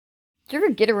Do you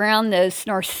ever get around those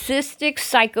narcissistic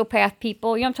psychopath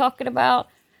people? You know what I'm talking about?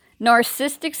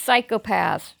 Narcissistic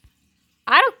psychopaths.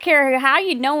 I don't care how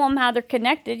you know them, how they're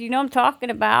connected. You know what I'm talking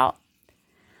about.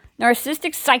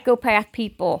 Narcissistic psychopath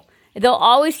people. They'll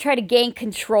always try to gain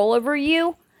control over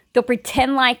you. They'll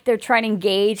pretend like they're trying to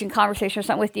engage in conversation or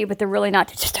something with you, but they're really not.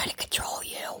 They're just trying to control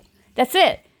you. That's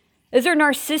it. Those are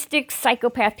narcissistic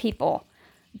psychopath people.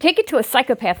 Take it to a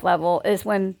psychopath level is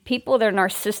when people that are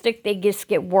narcissistic, they just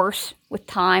get worse with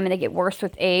time and they get worse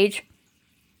with age.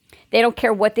 They don't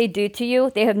care what they do to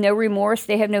you. They have no remorse.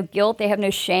 They have no guilt. They have no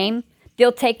shame.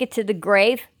 They'll take it to the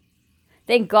grave.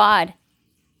 Thank God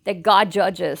that God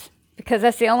judges, because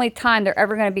that's the only time they're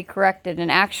ever going to be corrected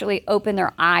and actually open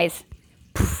their eyes,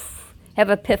 have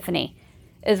epiphany,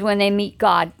 is when they meet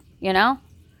God, you know?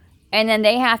 And then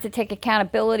they have to take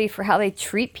accountability for how they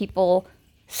treat people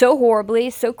so horribly,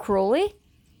 so cruelly.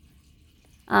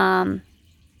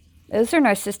 Those are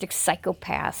narcissistic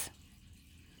psychopaths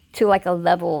to like a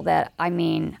level that, I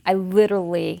mean, I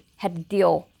literally had to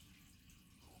deal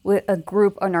with a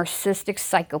group of narcissistic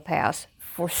psychopaths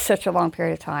for such a long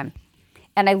period of time.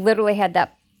 And I literally had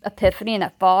that epiphany and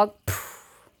that fog.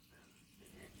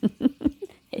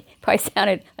 It probably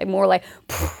sounded like more like,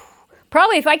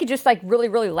 probably if I could just like really,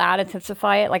 really loud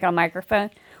intensify it, like on a microphone,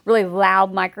 really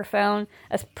loud microphone,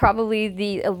 that's probably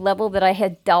the level that I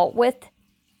had dealt with.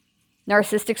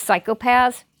 Narcissistic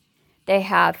psychopaths, they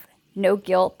have no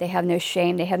guilt, they have no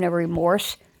shame, they have no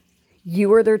remorse.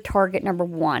 You are their target number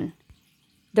one.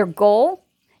 Their goal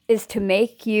is to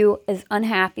make you as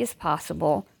unhappy as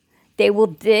possible. They will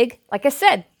dig, like I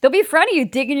said, they'll be in front of you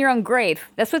digging your own grave.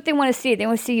 That's what they want to see. They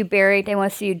want to see you buried. They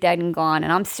want to see you dead and gone.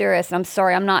 And I'm serious. And I'm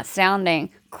sorry. I'm not sounding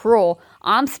cruel.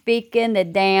 I'm speaking the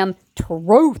damn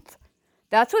truth.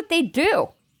 That's what they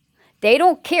do. They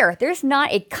don't care. There's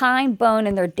not a kind bone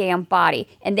in their damn body.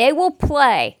 And they will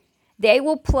play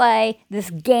this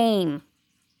game.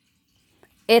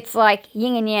 It's like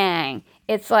yin and yang.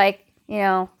 It's like, you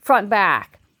know, front and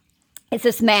back. It's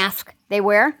this mask they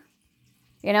wear.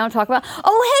 You know, talk about, oh,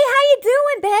 hey, how you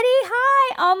doing, Betty?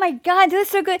 Hi. Oh, my God, this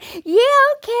is so good.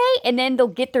 Yeah, okay. And then they'll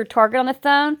get their target on the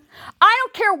phone. I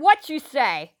don't care what you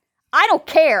say. I don't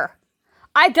care.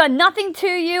 I've done nothing to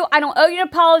you. I don't owe you an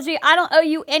apology. I don't owe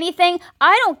you anything.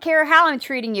 I don't care how I'm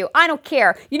treating you. I don't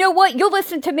care. You know what? You'll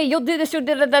listen to me. You'll do this. You'll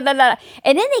da da da da da.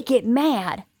 And then they get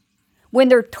mad when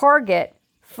their target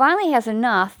finally has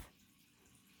enough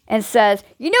and says,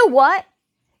 you know what?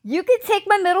 You can take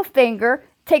my middle finger,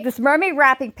 take this mermaid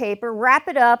wrapping paper, wrap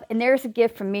it up, and there's a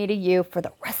gift from me to you for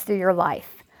the rest of your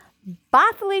life.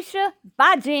 Bye, Felicia.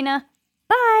 Bye, Gina.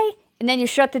 Bye. And then you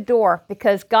shut the door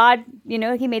because God, you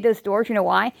know, he made those doors. You know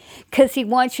why? Because he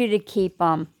wants you to keep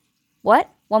them. What?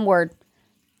 One word.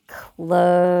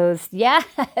 Closed. Yes,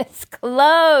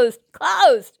 closed.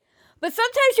 Closed. But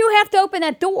sometimes you have to open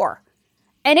that door.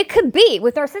 And it could be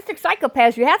with narcissistic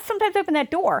psychopaths, you have to sometimes open that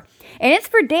door. And it's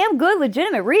for damn good,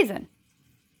 legitimate reason.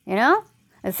 You know?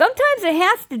 And sometimes it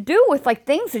has to do with like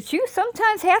things that you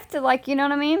sometimes have to like, you know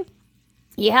what I mean?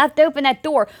 You have to open that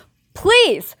door.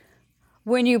 Please,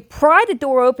 when you pry the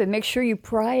door open, make sure you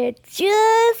pry it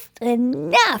just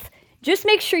enough. Just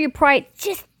make sure you pry it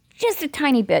just a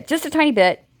tiny bit. Just a tiny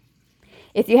bit.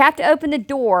 If you have to open the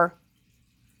door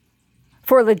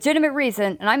for a legitimate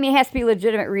reason, and I mean it has to be a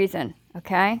legitimate reason,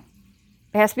 okay?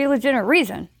 It has to be a legitimate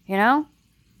reason, you know?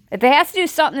 If it has to do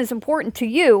something that's important to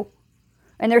you,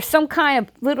 and there's some kind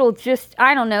of little just,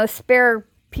 I don't know, spare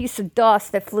piece of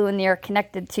dust that flew in the air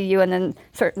connected to you and then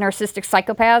certain narcissistic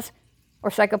psychopaths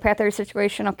or psychopathic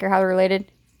situation, I don't care how they're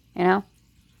related, you know?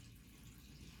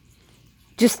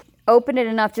 Just open it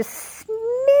enough, just smidge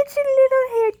a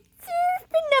little hair, just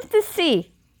enough to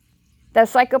see that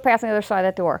psychopath on the other side of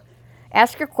that door.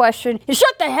 Ask your question.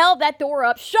 Shut the hell that door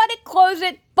up. Shut it, close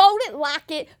it, bolt it, lock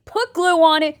it, put glue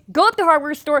on it, go up to the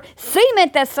hardware store,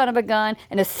 cement that son of a gun,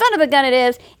 and a son of a gun it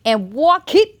is, and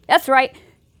that's right,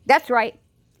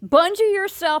 bungee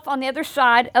yourself on the other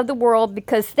side of the world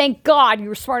because thank God you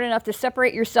were smart enough to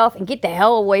separate yourself and get the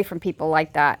hell away from people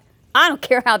like that. I don't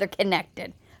care how they're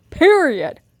connected.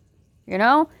 Period. You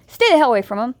know? Stay the hell away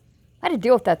from them. I had to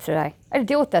deal with that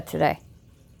today.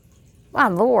 My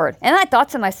Lord. And I thought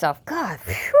to myself, God,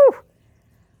 phew.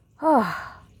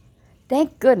 Oh,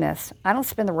 thank goodness I don't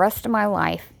spend the rest of my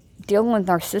life dealing with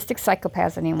narcissistic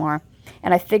psychopaths anymore.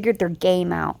 And I figured their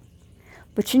game out.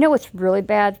 But you know what's really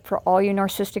bad for all you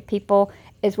narcissistic people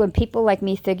is when people like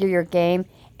me figure your game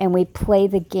and we play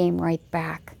the game right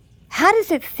back. How does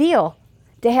it feel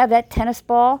to have that tennis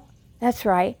ball? That's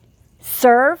right.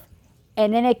 Serve,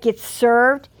 and then it gets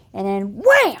served, and then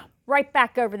wham! Right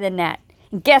back over the net.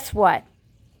 And guess what?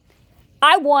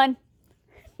 I won.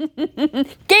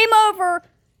 Game over.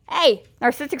 Hey,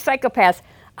 narcissistic psychopaths,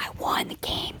 I won the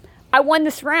game. I won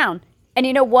this round. And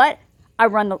you know what? I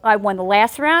won the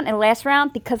last round and last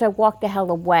round because I walked the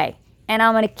hell away. And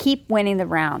I'm going to keep winning the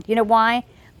round. You know why?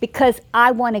 Because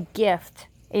I want a gift.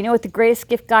 And you know what the greatest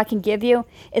gift God can give you?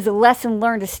 Is a lesson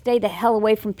learned to stay the hell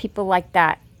away from people like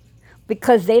that.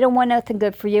 Because they don't want nothing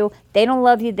good for you. They don't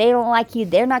love you. They don't like you.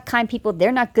 They're not kind people.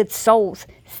 They're not good souls.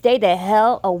 Stay the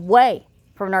hell away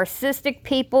from narcissistic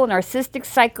people, narcissistic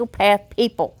psychopath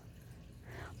people.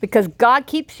 Because God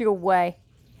keeps you away.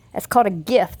 That's called a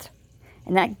gift.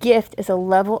 And that gift is a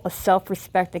level of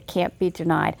self-respect that can't be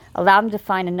denied. Allow them to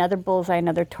find another bullseye,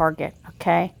 another target,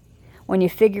 okay? When you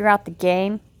figure out the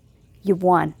game, you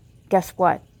won. Guess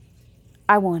what?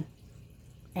 I won.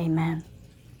 Amen.